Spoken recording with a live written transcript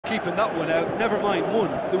keeping that one out, never mind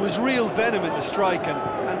one. There was real venom in the strike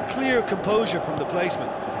and clear composure from the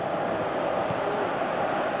placement.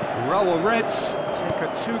 Urawa Reds take a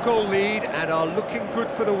 2-goal lead and are looking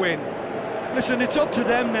good for the win. Listen, it's up to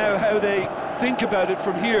them now how they think about it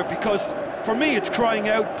from here, because for me it's crying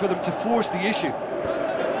out for them to force the issue.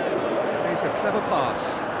 Plays a clever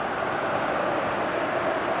pass.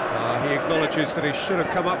 He acknowledges that he should have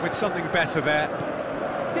come up with something better there.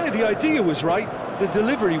 Yeah, the idea was right, the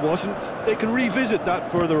delivery wasn't. They can revisit that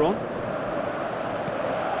further on.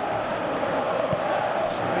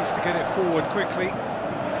 Tries to get it forward quickly.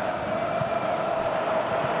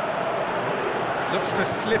 Looks to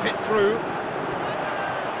slip it through.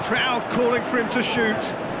 Crowd calling for him to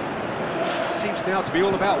shoot. Seems now to be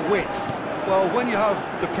all about width. Well, when you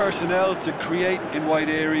have the personnel to create in wide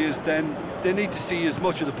areas, then they need to see as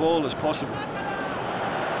much of the ball as possible.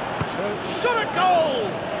 Shot a goal!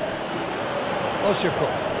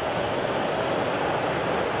 Osjakob.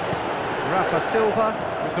 Rafa Silva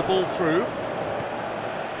with the ball through.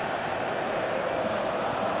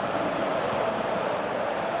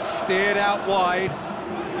 Steered out wide.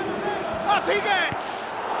 Up he gets!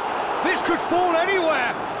 This could fall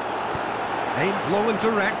anywhere! Aimed long and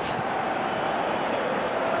direct.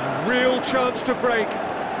 A real chance to break.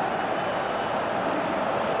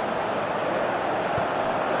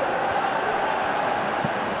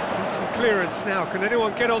 Decent clearance now. Can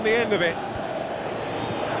anyone get on the end of it?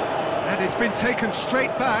 And it's been taken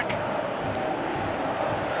straight back.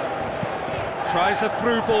 Tries a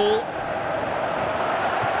through ball.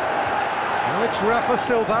 Now it's Rafa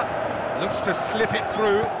Silva. Looks to slip it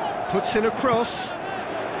through. Puts in a cross.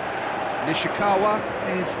 Nishikawa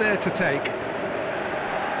is there to take.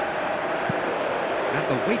 And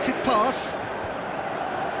the weighted pass.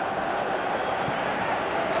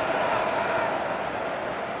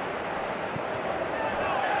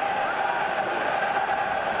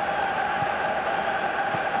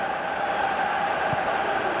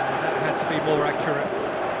 That had to be more accurate.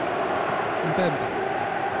 Mbemba.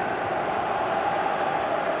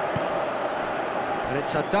 And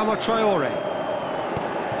it's Adama Traore.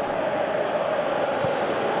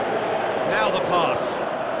 Now the pass.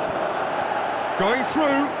 Going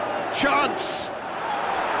through. Chance!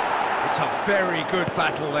 It's a very good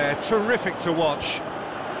battle there. Terrific to watch.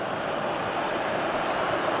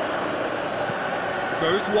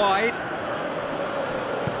 Goes wide.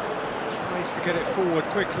 Tries to get it forward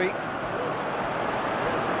quickly.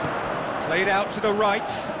 Played out to the right.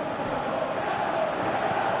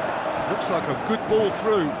 Looks like a good ball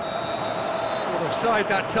through. Not offside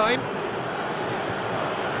that time.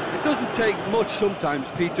 It doesn't take much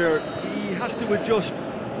sometimes, Peter. He has to adjust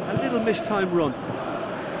a little mistimed run.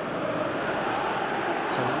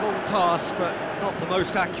 It's a long pass, but not the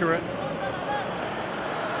most accurate.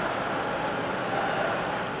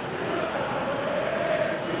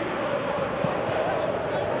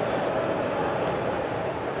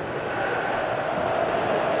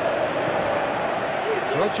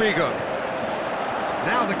 Rodrigo.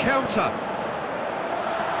 Now the counter.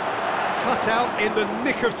 Cut out in the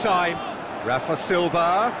nick of time. Rafa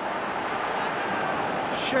Silva.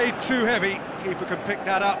 Shade too heavy. Keeper can pick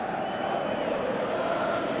that up.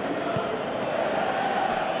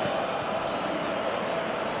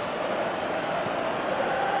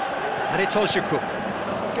 And it's Osjakob.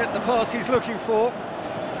 Doesn't get the pass he's looking for.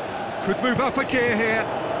 Could move up a gear here.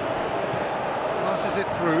 Passes it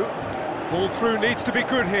through. Ball through needs to be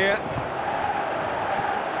good here.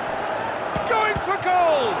 Going for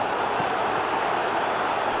goal!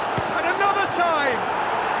 And another time!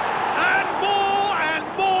 And more, and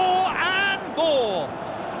more, and more!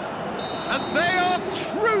 And they are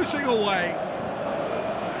cruising away!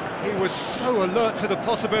 He was so alert to the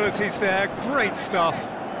possibilities there. Great stuff.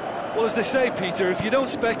 Well, as they say, Peter, if you don't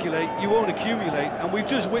speculate, you won't accumulate. And we've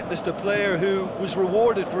just witnessed a player who was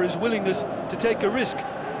rewarded for his willingness to take a risk,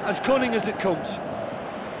 as cunning as it comes.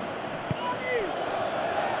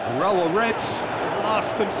 Urawa Reds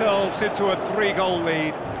blast themselves into a 3-goal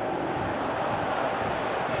lead.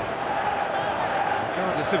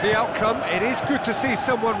 Regardless of the outcome, it is good to see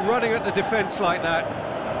someone running at the defence like that.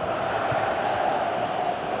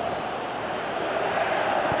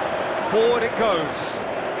 Forward it goes.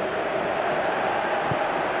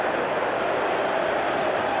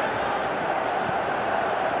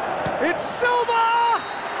 It's Silva!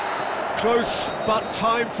 Close, but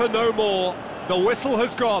time for no more. The whistle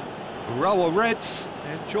has gone. Urawa Reds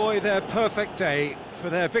enjoy their perfect day. For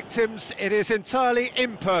their victims, it is entirely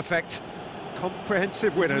imperfect.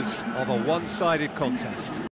 Comprehensive winners of a one-sided contest.